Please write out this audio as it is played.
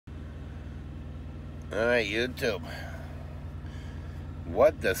Alright, YouTube.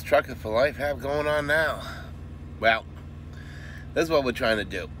 What does Truckin for Life have going on now? Well, this is what we're trying to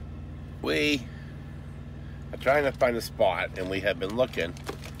do. We are trying to find a spot, and we have been looking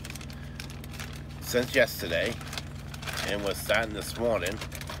since yesterday, and we're starting this morning,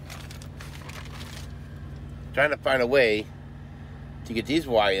 trying to find a way to get these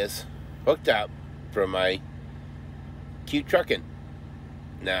wires hooked up for my cute truckin.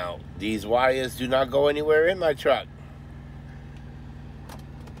 Now, these wires do not go anywhere in my truck.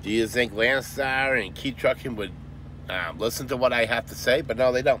 Do you think Landstar and Keep Truckin would listen to what I have to say? But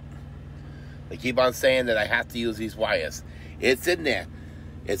no, they don't. They keep on saying that I have to use these wires. It's in there.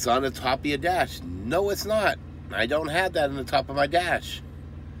 It's on the top of your dash. No, it's not. I don't have that on the top of my dash.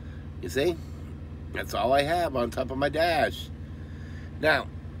 You see? That's all I have on top of my dash. Now,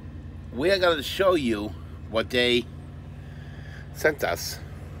 we are going to show you what they sent us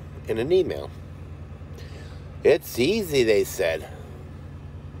in an email. It's easy, they said.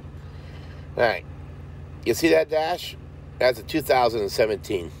 Alright, you see that dash? That's a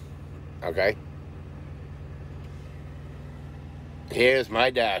 2017, okay? Here's my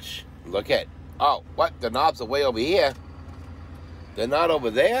dash. Look at, oh, what? The knobs are way over here. They're not over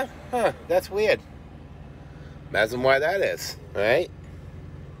there? Huh, that's weird. Imagine why that is, alright?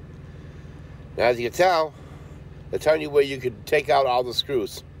 Now, as you can tell, they're telling you where you could take out all the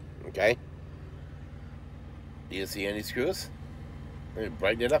screws, okay? Do you see any screws? Let me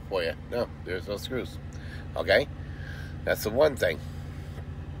brighten it up for you. No, there's no screws. Okay? That's the one thing.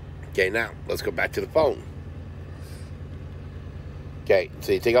 Okay, now, let's go back to the phone. Okay,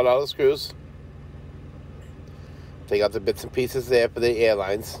 so you take out all the screws. Take out the bits and pieces there for the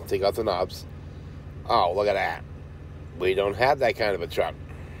airlines. Take out the knobs. Oh, look at that. We don't have that kind of a truck.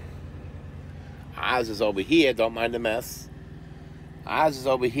 Ours is over here. Don't mind the mess. Ours is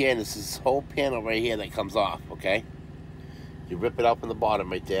over here, and it's this whole panel right here that comes off, okay? You rip it out from the bottom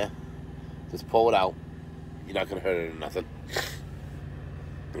right there. Just pull it out. You're not going to hurt it or nothing.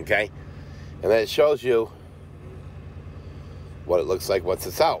 Okay? And then it shows you what it looks like once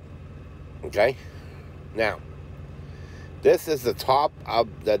it's out. Okay? Now, this is the top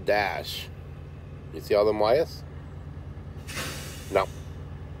of the dash. You see all them wires? No.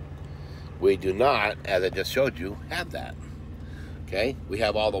 We do not, as I just showed you, have that. Okay? We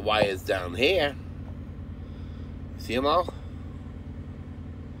have all the wires down here. See them all?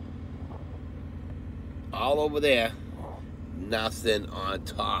 All over there, nothing on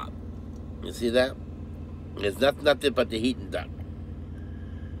top. You see that? There's nothing but the heating duct.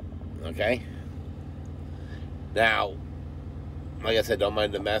 Okay? Now, like I said, don't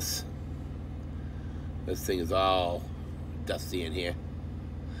mind the mess. This thing is all dusty in here.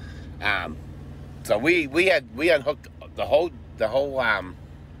 So we unhooked the whole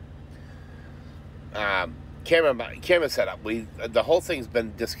camera setup. The whole thing's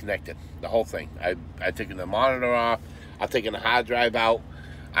been disconnected. The whole thing. I've taken the monitor off. I've taken the hard drive out.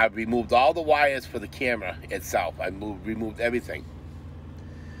 I've removed all the wires for the camera itself. I removed everything.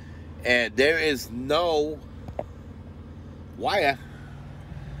 And there is no wire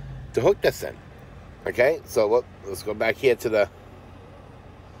to hook this in. Okay, so let's go back here to the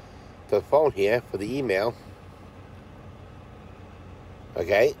phone here for the email.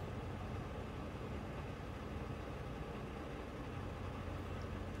 Okay.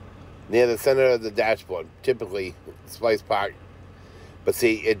 Near the center of the dashboard, typically Splice Park. But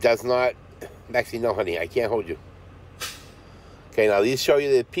see, it does not. Actually, no, honey, I can't hold you. Okay, now these show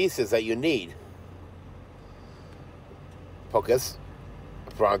you the pieces that you need. Focus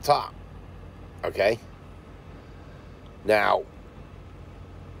for on top. Okay. Now,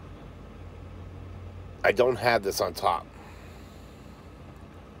 I don't have this on top.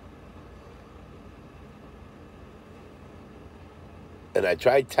 And I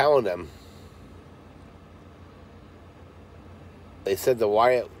tried telling them. They said the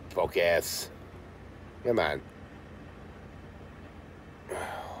wire focus. Come on.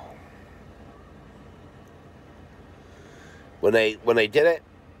 When they did it,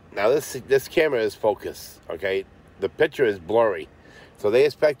 now this camera is focused, okay? The picture is blurry. So they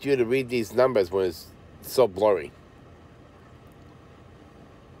expect you to read these numbers when it's so blurry.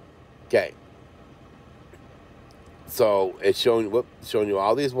 Okay. So it's showing you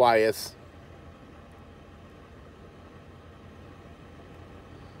all these wires.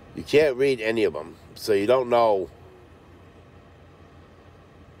 You can't read any of them, so you don't know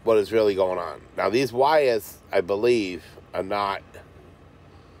what is really going on. Now these wires, I believe, are not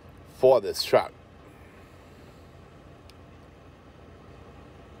for this truck.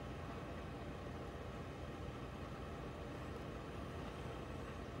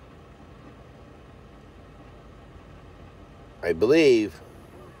 I believe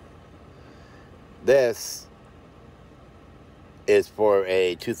this is for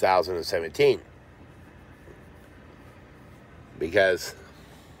a 2017 because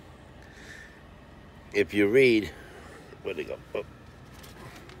if you read, where'd it go?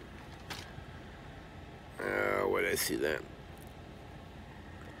 Where did I see that?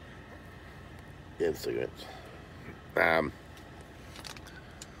 Instagram. I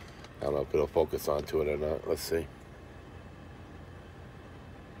don't know if it'll focus onto it or not. Let's see.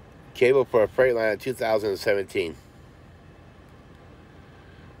 Cable for a Freightliner 2017.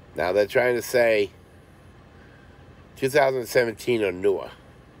 Now they're trying to say 2017 or newer.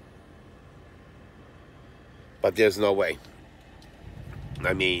 But there's no way.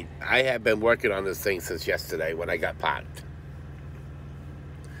 I mean, I have been working on this thing since yesterday when I got parked.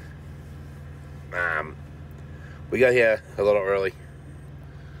 We got here a little early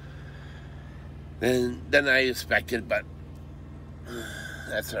than I expected, but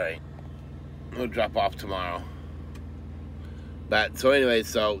that's all right. We'll drop off tomorrow. But so anyway,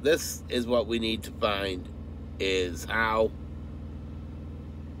 so this is what we need to find is how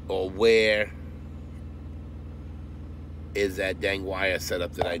or where is that dang wire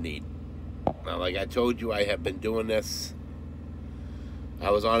setup that I need. Now, like I told you, I have been doing this.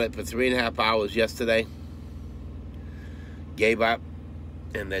 I was on it for 3.5 hours yesterday. Gave up,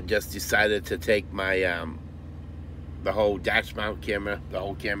 and then just decided to take my the whole dash mount camera, the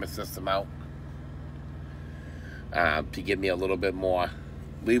whole camera system out, to give me a little bit more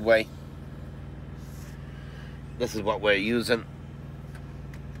leeway. This is what we're using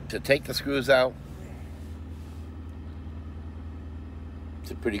to take the screws out.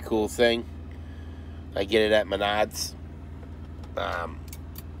 It's a pretty cool thing. I get it at Menards.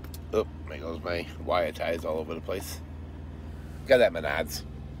 Oh, there goes my wire ties all over the place. Got that Menards.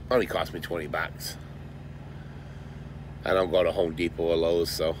 Only cost me 20 bucks. I don't go to Home Depot or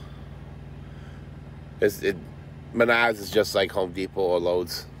Lowe's, so Menards is just like Home Depot or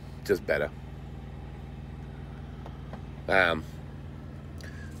Lowe's, just better.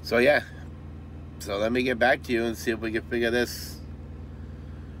 So yeah. So let me get back to you and see if we can figure this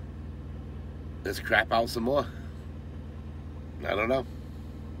crap out some more. I don't know.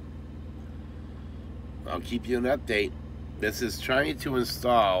 I'll keep you an update. This is trying to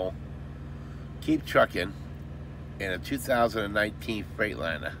install Keep Truckin' in a 2019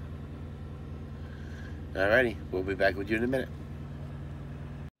 Freightliner. Alrighty, we'll be back with you in a minute.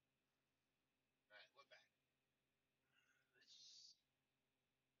 Alright, we're back.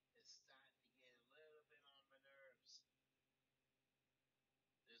 It's starting to get a little bit on my nerves.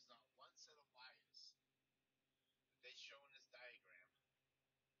 There's not one set of wires that they show in this diagram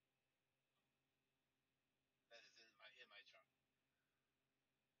that is in my truck.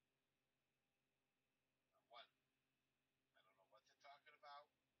 Not one. I don't know what they're talking about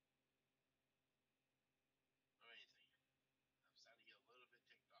or anything.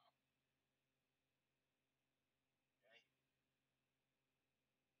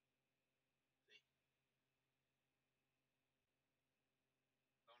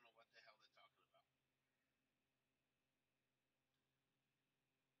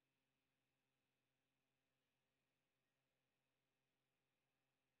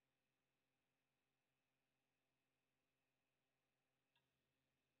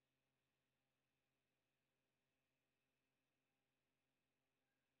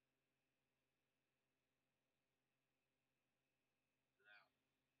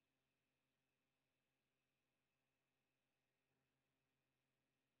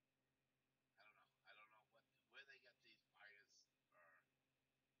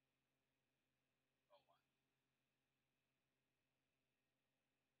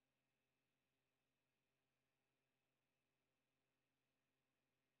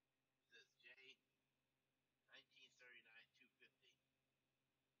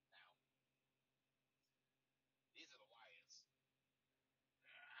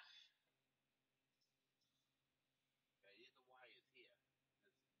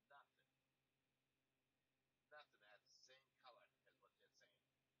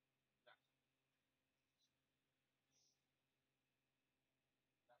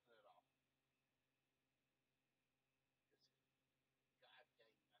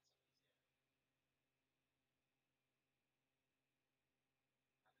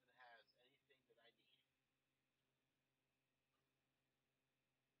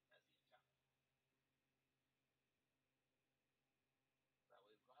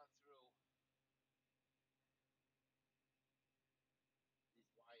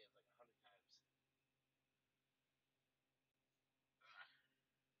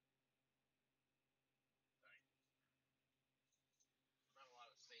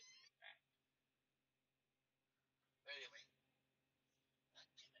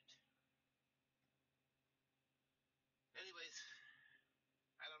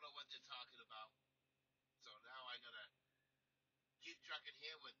 truckin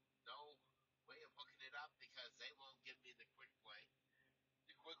here with no way of hooking it up because they won't give me the quick play.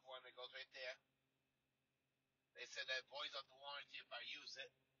 The quick one that goes right there. They said that voids out the warranty if I use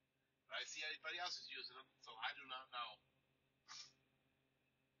it. But I see everybody else is using them, so I do not know.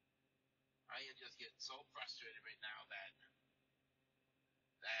 I am just getting so frustrated right now that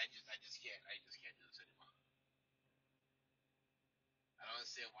I just can't do this anymore. I don't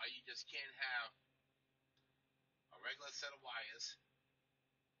understand why you just can't have a regular set of wires.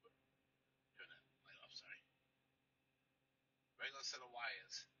 Turn that light off, sorry. Regular set of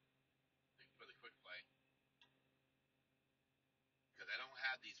wires for the quick play. Because I don't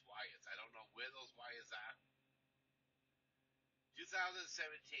have these wires. I don't know where those wires are.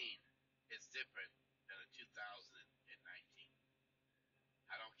 2017 is different than a 2019.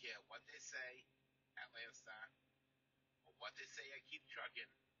 I don't care what they say at Landstar or what they say at Keep Truckin'.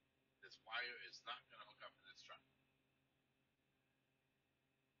 This wire is not going to hook up to this truck.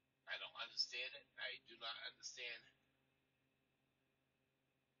 I don't understand it. I do not understand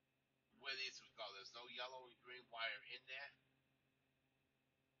where these would go. There's no yellow and green wire in there.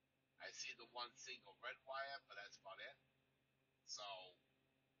 I see the one single red wire, but that's about it. So,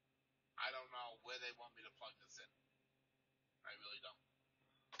 I don't know where they want me to plug this in. I really don't.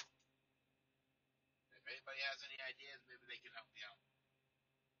 If anybody has any ideas, maybe they can help me out.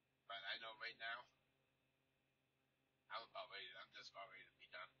 But I know right now, I'm just about ready to be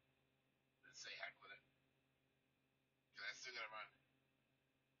done. And say heck with it. Because I still gotta run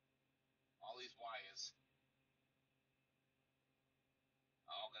all these wires.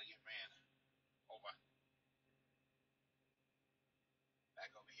 All gonna get ran over.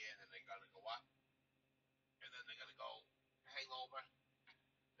 Back over here, and then they're gonna go up. And then they're gonna go hang over.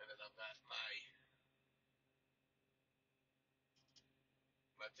 And then I've got my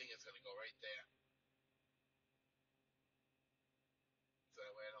thing is gonna go right there. So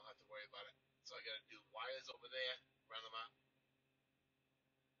that way I don't have to worry about it. So I gotta do wires over there, run them up.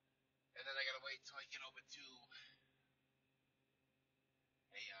 And then I gotta wait till I get over to a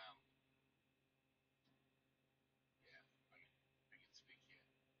yeah, I can speak here.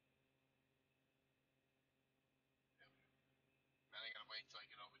 Yeah. Then I gotta wait till I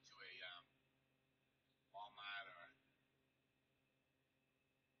get over to a Walmart or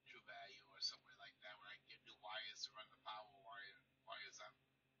True Value or somewhere like that where I can get new wires to run the power wires up.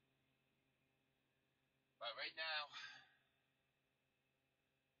 But right now,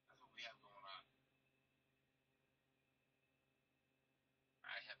 that's what we have going on.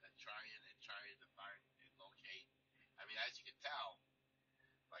 I have been trying to find and locate. I mean, as you can tell,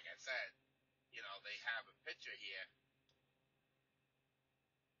 like I said, they have a picture here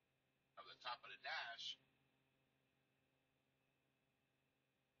of the top of the dash,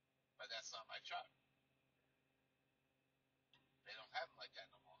 but that's not my truck. They don't have them like that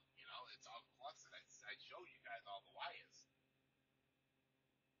no more. It's all clustered. I showed you guys all the wires.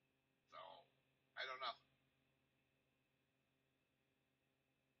 So, I don't know.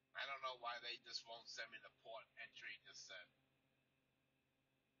 I don't know why they just won't send me the port entry. Just said,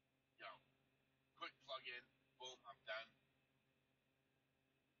 quick plug in, boom, I'm done.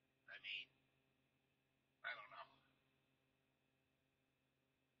 I mean, I don't know.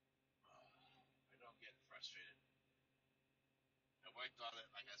 I know I'm getting frustrated. I worked on it,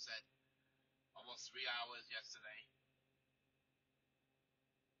 like I said, almost 3 hours yesterday.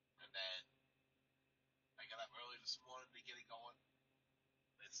 And then I got up early this morning to get it going.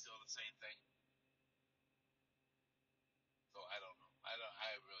 It's still the same thing. So I don't know.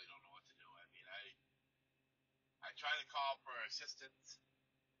 I really don't know what to do. I mean, I try to call for assistance,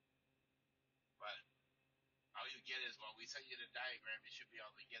 but all you get is, well, we sent you the diagram. You should be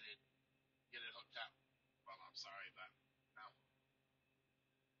able to get it hooked up. Well, I'm sorry, but no.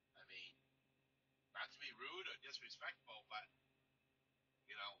 I mean, not to be rude or disrespectful, but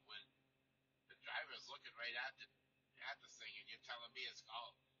when the driver is looking right at this thing, and you're telling me it's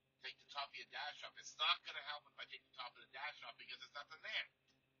take the top of your dash off. It's not going to help if I take the top of the dash off because there's nothing there.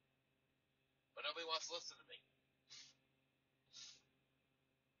 But nobody wants to listen to me.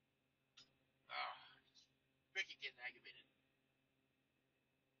 Freaking getting aggravated.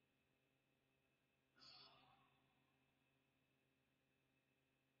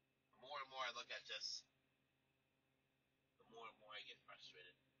 The more and more I look at this, the more and more I get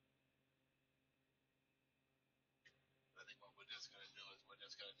frustrated. I think what we're just going to do is we're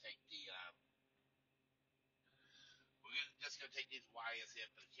just going to take these wires here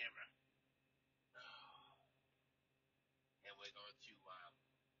for the camera, and we're going to run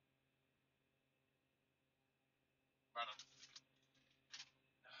them.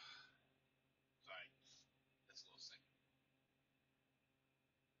 Sorry, that's a little sick.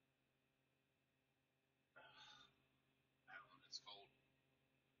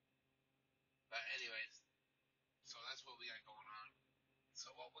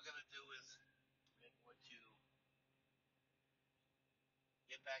 we're gonna do is we're going to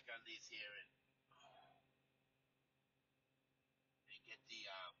get back on these here and get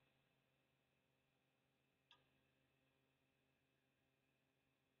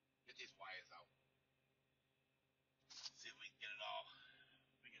these wires out. See if we can get it all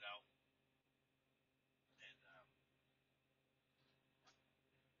figured out. And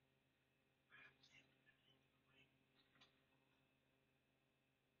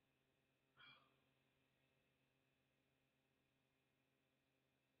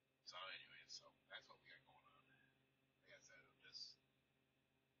so anyway, so that's what we got going on. Like I said,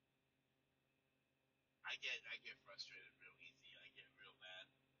 I get frustrated real easy. I get real mad,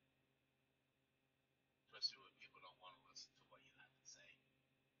 especially when people don't want to listen to what you have to say.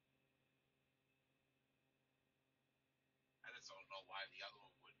 I just don't know why the other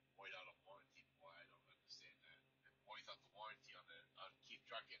one would void out a warranty for. I don't understand that. It voids out the warranty on Keep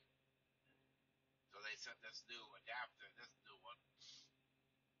Truckin. So they sent this new adapter, this new one,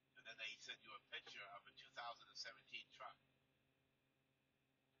 and then they sent you a picture of a 2017 truck.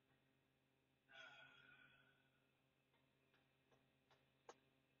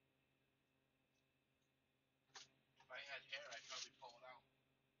 If I had hair, I'd probably pull it out.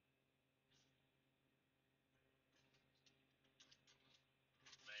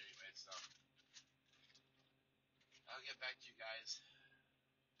 But anyway, so I'll get back to you guys.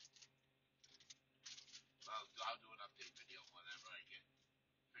 I'll do an update video whenever I get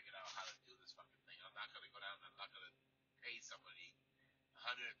figured out how to do this fucking thing. I'm not gonna go down. I'm not gonna pay somebody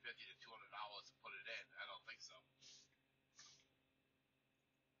 $150 to $200 to put it in. I don't think so.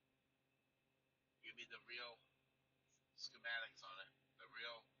 Give me the real schematics on it, the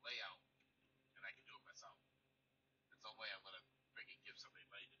real layout, and I can do it myself. There's no way I'm gonna freaking give somebody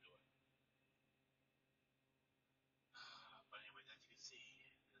money to do it. But anyways, as you can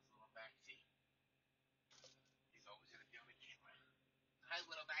see, there's a little backseat. He's always gonna be on the camera. Hi,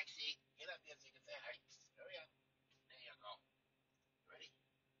 little backseat. Get up here so you can say hi. Hurry up. There you go. You ready?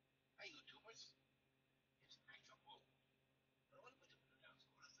 Hi, YouTubers. It's nice to move. What am I doing now? So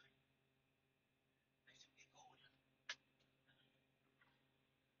what is it? Nice to get going.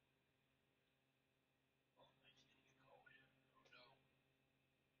 Oh, nice to get going. Oh no.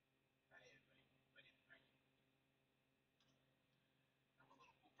 Hi, everybody. My name's Frank. I'm a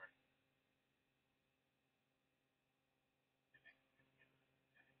little pooper.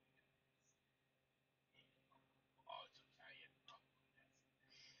 Oh, it's Italian. Oh,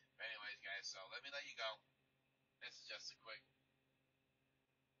 goodness. But anyways, guys, so let me let you go. This is just a quick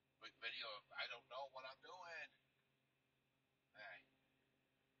video of I don't know what I'm doing. Alright.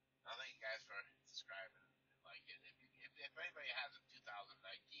 I'll thank you guys for subscribing and liking. If anybody has a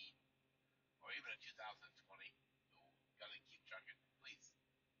 2019 or even a 2020